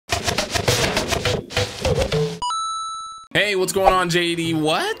Hey, what's going on, JD?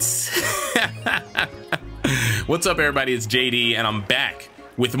 What? What's up, everybody? It's JD, and I'm back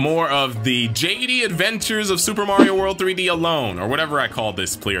with more of the JD Adventures of Super Mario World 3D Alone, or whatever I call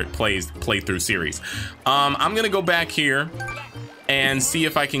this playthrough series. I'm gonna go back here and see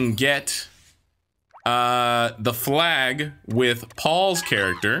if I can get the flag with Paul's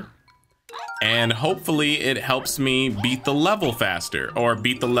character, and hopefully it helps me beat the level faster, or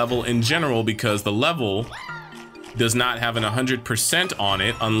beat the level in general, because the level does not have an 100% on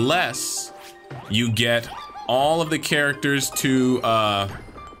it unless you get all of the characters to,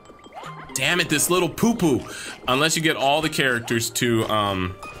 damn it, this little poo-poo. Unless you get all the characters to,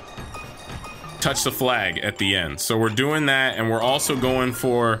 touch the flag at the end. So we're doing that, and we're also going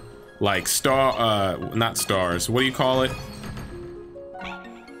for, like, not stars, what do you call it?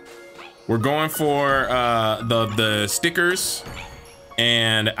 We're going for, the stickers.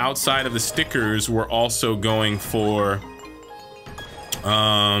 And outside of the stickers, we're also going for,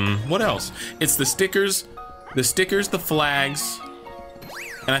 what else? It's the stickers, the flags,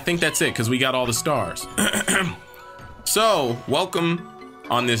 and I think that's it, because we got all the stars. So, welcome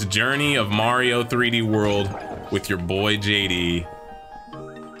on this journey of Mario 3D World with your boy JD.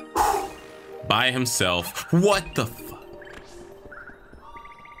 By himself. What the fuck?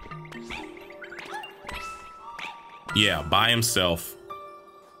 Yeah, by himself.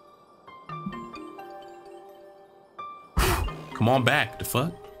 Come on back, the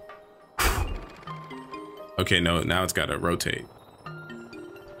fuck? Okay, no, now it's gotta rotate.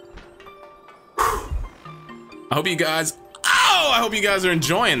 I hope you guys are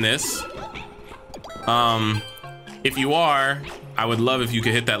enjoying this. If you are, I would love if you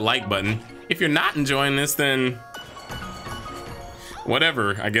could hit that like button. If you're not enjoying this, then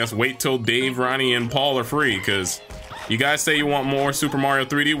whatever. I guess wait till Dave, Ronnie, and Paul are free, because you guys say you want more Super Mario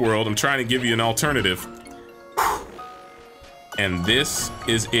 3D World. I'm trying to give you an alternative. And this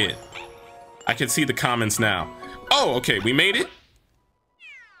is it. I can see the comments now. Oh, okay, we made it.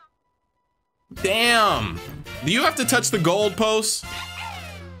 Damn. Do you have to touch the gold posts?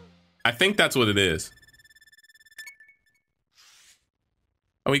 I think that's what it is.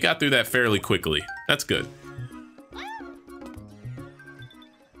 Oh, we got through that fairly quickly. That's good.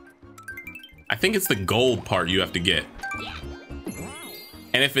 I think it's the gold part you have to get.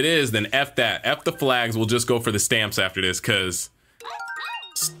 And if it is, then F that. F the flags. We'll just go for the stamps after this, because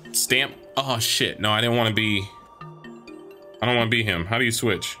stamp. Oh shit. No, I don't want to be him. How do you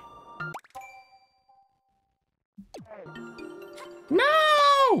switch?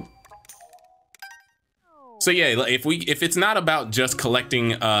 No. So yeah, if it's not about just collecting,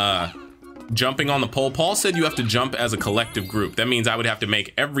 jumping on the pole. Paul said you have to jump as a collective group. That means I would have to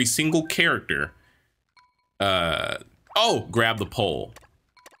make every single character, grab the pole.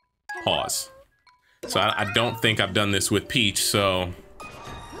 Pause. So I don't think I've done this with Peach, so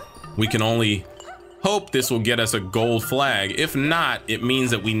we can only hope this will get us a gold flag. If not, it means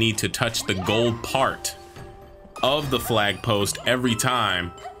that we need to touch the gold part of the flag post every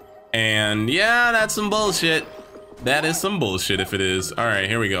time. And yeah, that's some bullshit. That is some bullshit if it is. All right,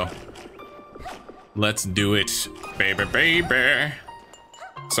 here we go. Let's do it, baby, baby.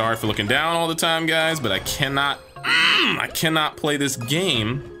 Sorry for looking down all the time, guys, but I cannot play this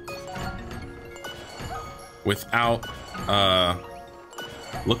game without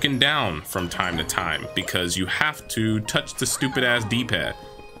looking down from time to time, because you have to touch the stupid ass D-pad,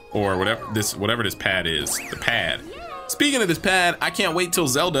 or whatever this pad is. The pad. Speaking of this pad, I can't wait till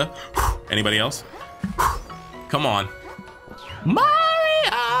Zelda. Anybody else? Come on, Mario!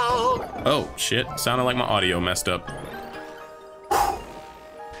 Oh shit! Sounded like my audio messed up. All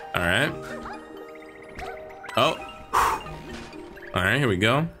right. Oh. All right. Here we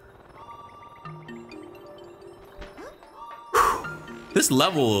go. This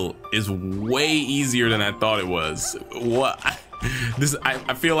level is way easier than I thought it was. What?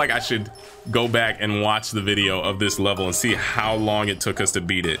 I feel like I should go back and watch the video of this level and see how long it took us to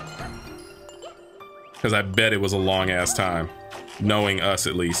beat it. Because I bet it was a long ass time, knowing us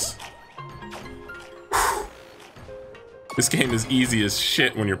at least. This game is easy as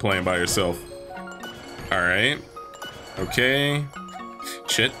shit when you're playing by yourself. All right. Okay.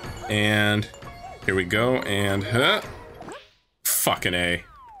 Shit. And here we go. And fucking A.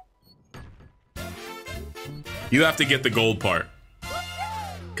 You have to get the gold part,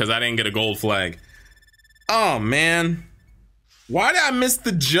 because I didn't get a gold flag. Oh man, why did I miss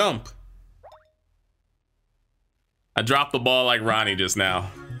the jump? I dropped the ball like Ronnie just now.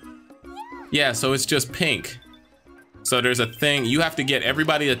 Yeah, so it's just pink. So there's a thing, you have to get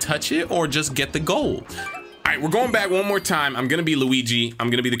everybody to touch it or just get the gold. All right, we're going back one more time. I'm gonna be Luigi. I'm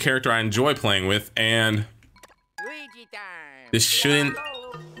gonna be the character I enjoy playing with, and Luigi time. This shouldn't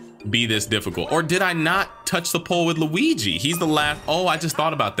be this difficult. Or did I not touch the pole with Luigi? He's the last. Oh, I just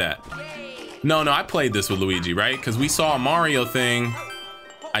thought about that. No, I played this with Luigi, right? Because we saw a Mario thing.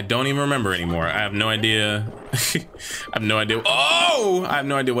 I don't even remember anymore. I have no idea. I have no idea. Oh, I have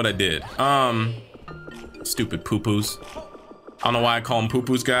no idea what I did. Stupid poo-poos. I don't know why I call them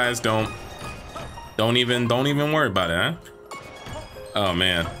poo-poos, guys. Don't even worry about it, huh? Oh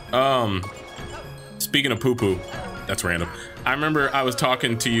man. Speaking of poo-poo, that's random. I remember I was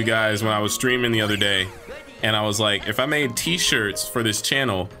talking to you guys when I was streaming the other day, and I was like, if I made t-shirts for this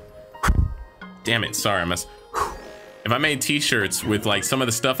channel, damn it, sorry, I messed. If I made t-shirts with like some of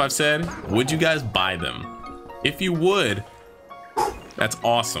the stuff I've said, would you guys buy them? If you would, that's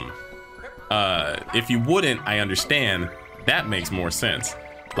awesome. If you wouldn't, I understand. That makes more sense.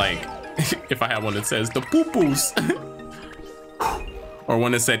 Like, if I had one that says the poo-poos. Or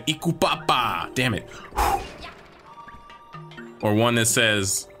one that said Iku Papa. Damn it. Or one that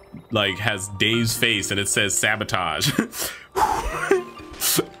says, like, has Dave's face and it says sabotage.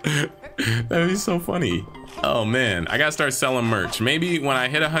 That'd be so funny. Oh man, I gotta start selling merch. Maybe when I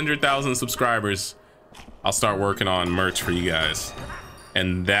hit 100,000 subscribers, I'll start working on merch for you guys.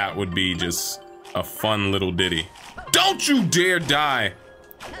 And that would be just a fun little ditty. Don't you dare die.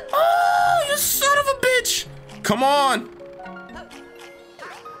 Oh, you son of a bitch. Come on.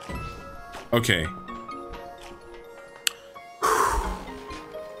 Okay.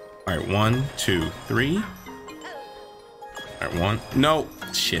 All right, 1, 2, 3. All right, 1. No,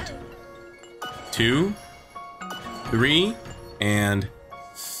 shit. 2, 3, and...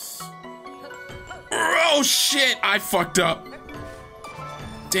 Oh shit, I fucked up.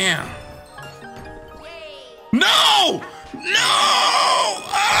 Damn. No! No!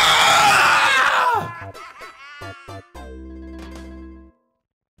 Ah!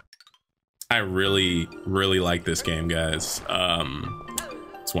 I really like this game, guys.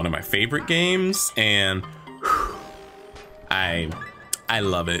 It's one of my favorite games, and I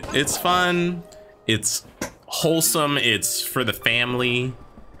love it. It's fun. It's wholesome. It's for the family.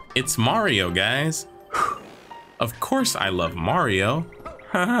 It's Mario, guys. Of course I love Mario.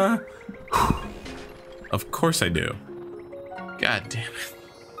 Of course I do. God damn it.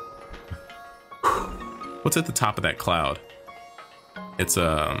 What's at the top of that cloud? It's, do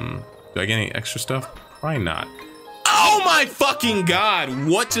I get any extra stuff? Probably not. Oh my fucking God,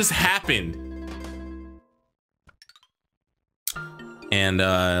 what just happened? And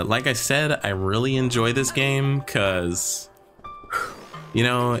like I said, I really enjoy this game because, you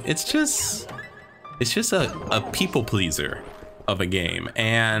know, it's just a people pleaser of a game.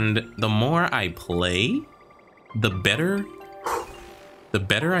 And the more I play, the better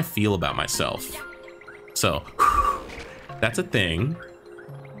I feel about myself. So that's a thing.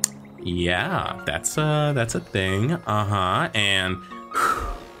 Yeah, that's a thing. And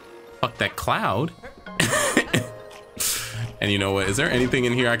fuck that cloud. And you know what? Is there anything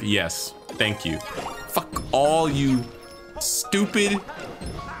in here I can... Yes, thank you. Fuck all you stupid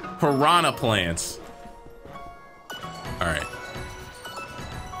piranha plants. All right.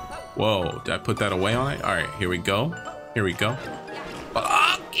 Whoa, did I put that away on it? All right, here we go. Here we go.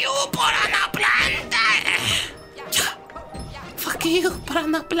 Fuck you, piranha plant. Fuck you,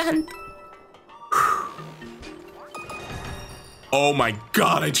 piranha plant. Oh my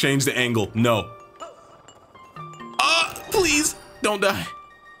God, I changed the angle. No. Please, don't die.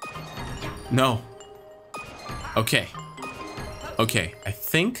 No. Okay. Okay, I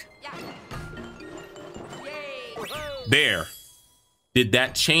think. There. Did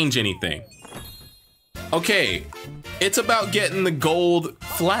that change anything? Okay, it's about getting the gold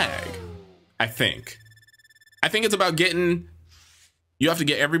flag, I think. I think it's about getting, you have to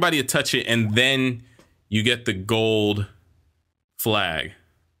get everybody to touch it and then you get the gold flag.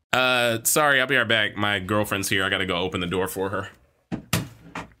 Sorry, I'll be right back. My girlfriend's here. I gotta go open the door for her.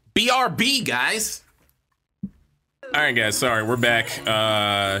 BRB, guys. All right, guys, sorry, we're back.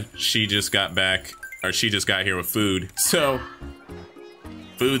 She just got back, or she just got here with food. So,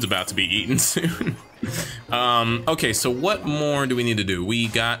 food's about to be eaten soon. Okay, so what more do we need to do? We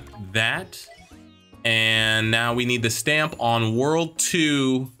got that, and now we need the stamp on World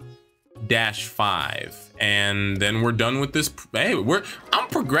 2-5. And then we're done with this. Hey, I'm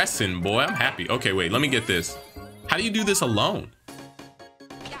progressing, boy. I'm happy. Okay, wait, let me get this. How do you do this alone?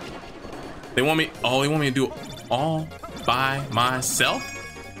 They want me, oh, they want me to do it all by myself?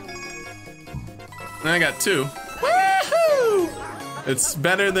 And I got 2. Woohoo! It's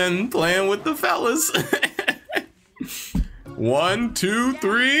better than playing with the fellas. 1, 2,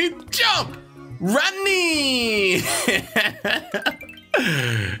 3, jump! Running!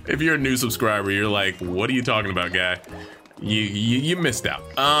 If you're a new subscriber, you're like, what are you talking about, guy? You missed out.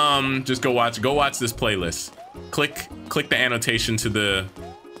 Just go watch this playlist. Click the annotation to the.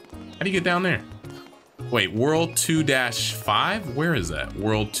 How do you get down there? Wait, World 2-5? Where is that?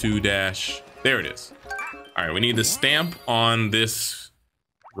 World 2-. There it is. All right, we need the stamp on this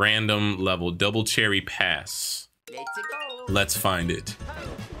random level. Double cherry pass. Let's find it.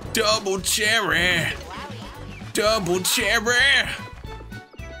 Double cherry. Double cherry.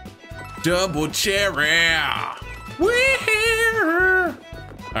 Double cherry. We're here.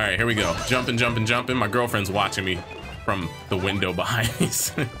 All right, here we go. Jumping, jumping, jumping. My girlfriend's watching me from the window behind me.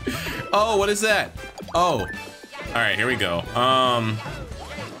 Oh, what is that? Oh, all right, here we go.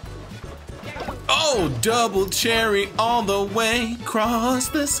 Oh, double cherry all the way across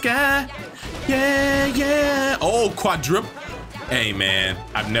the sky. Yeah, yeah. Oh, quadruple. Hey, man,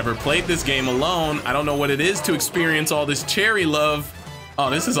 I've never played this game alone. I don't know what it is to experience all this cherry love. Oh,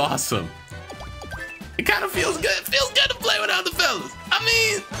 this is awesome. It kind of feels good. It feels good to play with other fellas. I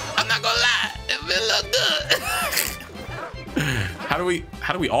mean, I'm not gonna lie. It feels good. How do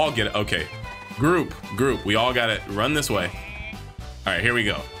we all get it? Okay, group. We all gotta run this way. All right, here we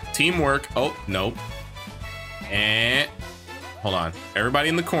go. Teamwork. Oh, nope. And hold on. Everybody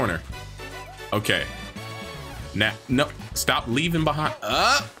in the corner. Okay. Now, no, stop leaving behind.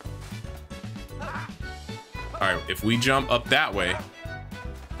 Up. All right, if we jump up that way.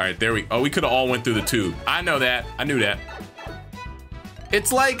 All right, there we. Oh, we could have all went through the tube. I know that. I knew that.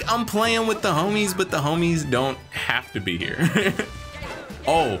 It's like I'm playing with the homies, but the homies don't have to be here.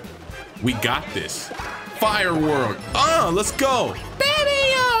 Oh, we got this. Firework. Oh, let's go.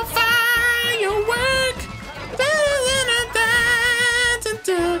 Baby, you're firework.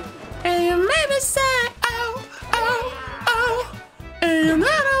 And you made me say, oh, oh, oh. And you're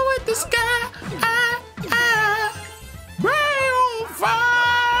not with the sky.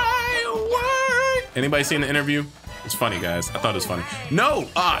 Firework. Anybody seen the interview? It's funny, guys. I thought it was funny. No!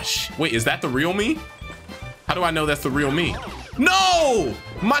 Wait, is that the real me? How do I know that's the real me? No!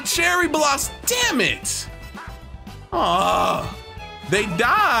 My cherry blossom. Damn it! Ah, they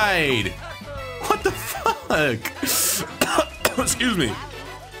died. What the fuck? Excuse me.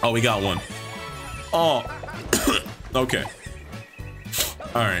 Oh, we got one. Oh, okay.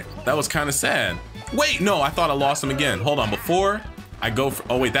 All right, that was kind of sad. Wait, no, I thought I lost him again. Hold on, before I go for,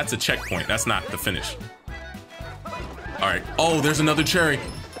 oh wait, that's a checkpoint. That's not the finish. All right, oh, there's another cherry.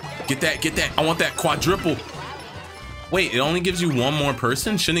 Get that, I want that quadruple. Wait, it only gives you one more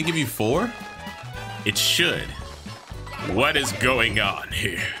person? Shouldn't it give you 4? It should. What is going on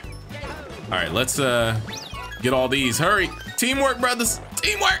here? All right, let's get all these, hurry. Teamwork, brothers,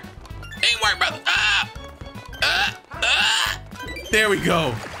 teamwork. Teamwork, brothers, There we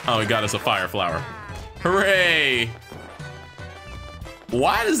go. Oh, he got us a fire flower. Hooray.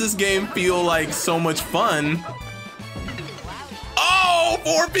 Why does this game feel like so much fun? Oh,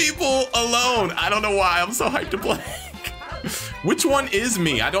 4 people alone. I don't know why I'm so hyped to play. Which one is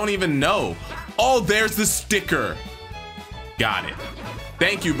me? I don't even know. Oh, there's the sticker. Got it.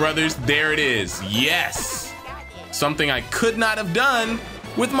 Thank you, brothers. There it is. Yes. Something I could not have done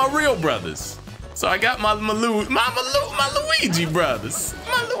with my real brothers. So I got my Luigi brothers.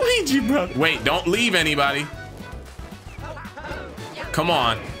 My Luigi brothers. Wait, don't leave anybody. Come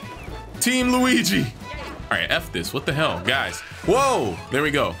on. Team Luigi. All right, F this. What the hell, guys? Whoa, there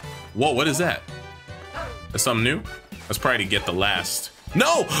we go. Whoa, what is that? That's something new? Let's probably get the last.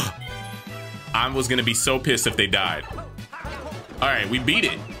 No! I was gonna be so pissed if they died. All right, we beat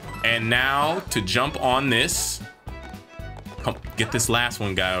it. And now to jump on this. Come, get this last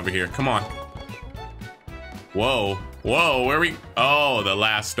one guy over here. Come on. Whoa, whoa, where we? Oh, the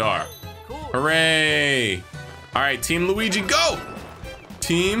last star. Cool. Hooray. All right, Team Luigi, go.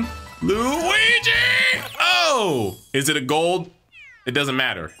 Team Luigi. Oh, is it a gold? It doesn't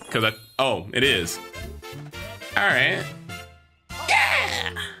matter because oh, it is. All right.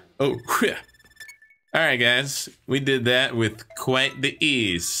 Yeah. Oh, yeah. All right, guys, we did that with quite the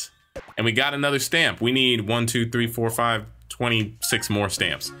ease. And we got another stamp. We need 1, 2, 3, 4, 5, 26 more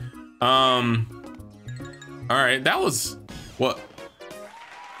stamps. All right, that was what?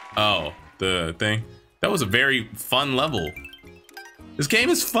 Oh, the thing. That was a very fun level. This game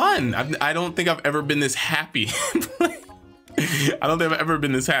is fun. I don't think I've ever been this happy. I don't think I've ever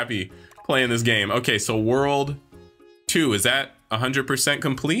been this happy playing this game. Okay, so World 2, is that 100%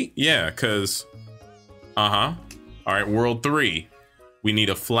 complete? Yeah, because, All right, World 3. We need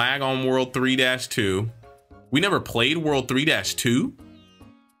a flag on World 3-2. We never played World 3-2?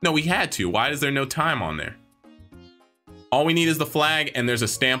 No, we had to. Why is there no time on there? All we need is the flag, and there's a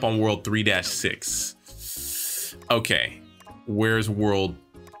stamp on World 3-6. Okay, where's World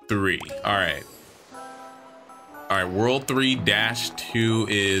 3? All right. All right, World 3-2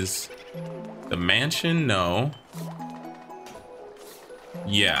 is the mansion? No.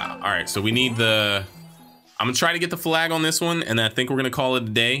 Yeah, all right, so we need the... I'm gonna try to get the flag on this one, and I think we're gonna call it a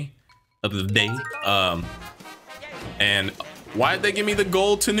day of the day. And why did they give me the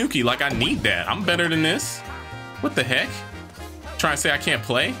gold Tanuki? Like, I need that. I'm better than this. What the heck? Trying to say I can't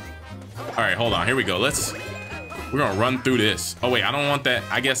play? All right, hold on, here we go. We're gonna run through this. Oh wait, I don't want that.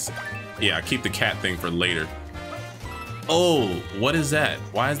 I guess, yeah, keep the cat thing for later. Oh, what is that?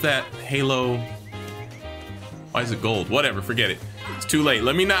 Why is that halo? Why is it gold? Whatever, forget it. It's too late.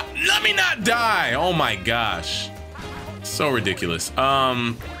 Let me not die. Oh my gosh. So ridiculous.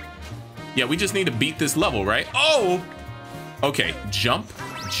 Yeah, we just need to beat this level, right? Oh! Okay, jump.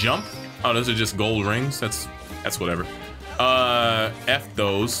 Oh, those are just gold rings. That's whatever. F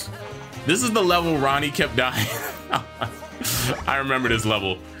those. This is the level Ronnie kept dying. I remember this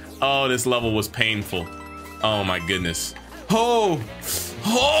level. Oh, this level was painful. Oh my goodness. Oh!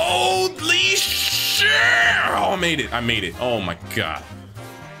 Holy shit! Oh, I made it. Oh my god.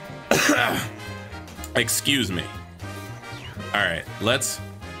 Excuse me. All right, let's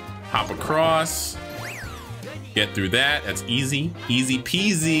hop across. Get through that. That's easy. Easy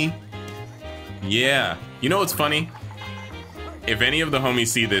peasy. Yeah. You know what's funny? If any of the homies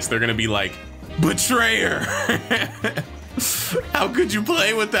see this, they're gonna be like, betrayer! How could you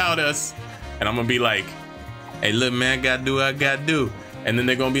play without us? And I'm gonna be like, hey, look, man, I gotta do what I gotta do. And then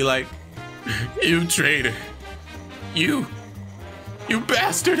they're gonna be like, you traitor. You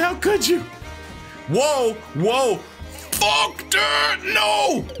bastard, how could you? Whoa, whoa. Fuck, dude,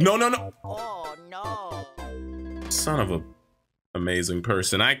 no. No. Oh, no. Son of a amazing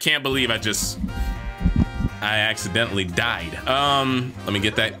person. I can't believe I accidentally died. Let me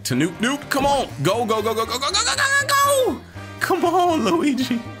get that to nuke. Come on. Go. Come on,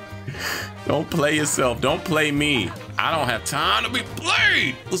 Luigi. Don't play yourself. Don't play me. I don't have time to be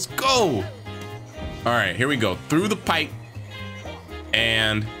played. Let's go. All right, here we go. Through the pipe.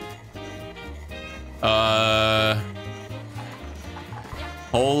 And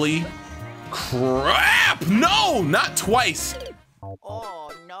holy crap. No, not twice.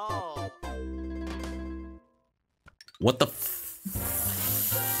 Oh, no. What the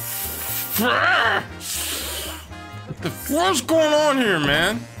what's going on here,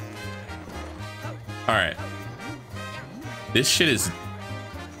 man? All right. This shit is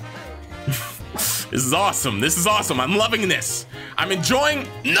this is awesome. This is awesome. I'm loving this. I'm enjoying.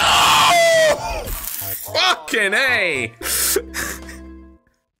 No! Fucking A.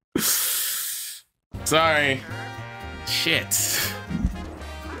 Sorry. Shit.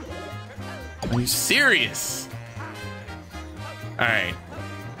 Are you serious? All right.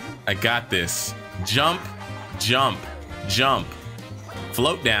 I got this. Jump.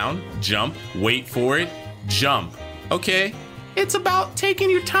 Float down, jump, wait for it, jump. Okay, it's about taking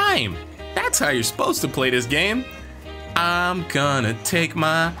your time. That's how you're supposed to play this game. I'm gonna take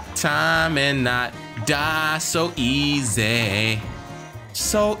my time and not die so easy.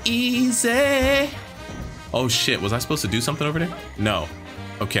 So easy. Oh shit, was I supposed to do something over there? No.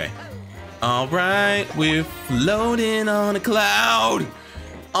 Okay. All right, we're floating on a cloud.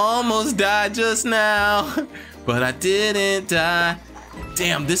 Almost died just now, but I didn't die.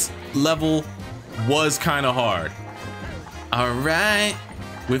 Damn, this level was kind of hard. All right,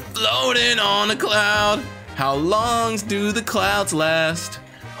 we're floating on a cloud. How long do the clouds last?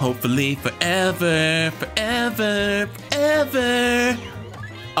 Hopefully forever.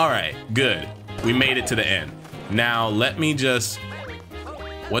 All right, good. We made it to the end. Now let me just,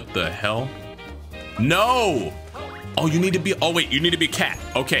 what the hell? No! Oh, you need to be, oh wait, you need to be a cat.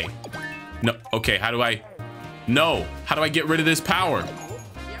 Okay. No, okay, how do I get rid of this power?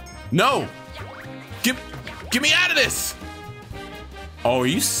 No! Get me out of this! Oh, are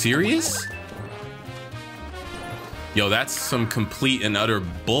you serious? Yo, that's some complete and utter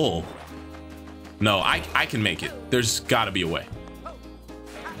bull. No, I can make it. There's gotta be a way.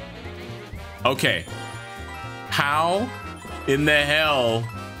 Okay. How in the hell?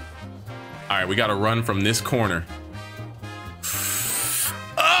 All right, we gotta run from this corner.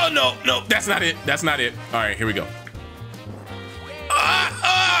 Oh, no, that's not it. That's not it. All right, here we go.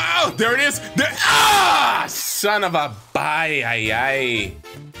 Oh, there it is. There, son of a bye.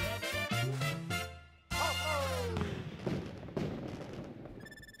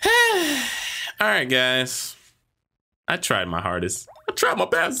 All right, guys. I tried my hardest. I tried my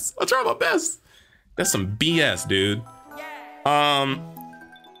best. That's some BS, dude.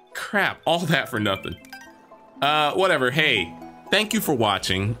 Crap, all that for nothing. Whatever, hey. Thank you for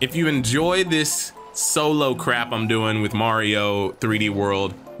watching. If you enjoy this solo crap I'm doing with Mario 3D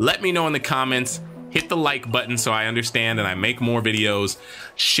World, let me know in the comments. hit the like button so I understand and I make more videos.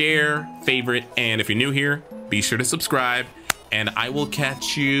 Share, favorite, and if you're new here, be sure to subscribe. And I will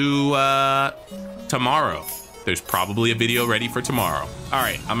catch you tomorrow. There's probably a video ready for tomorrow. All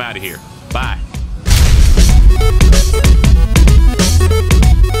right, I'm out of here. Bye.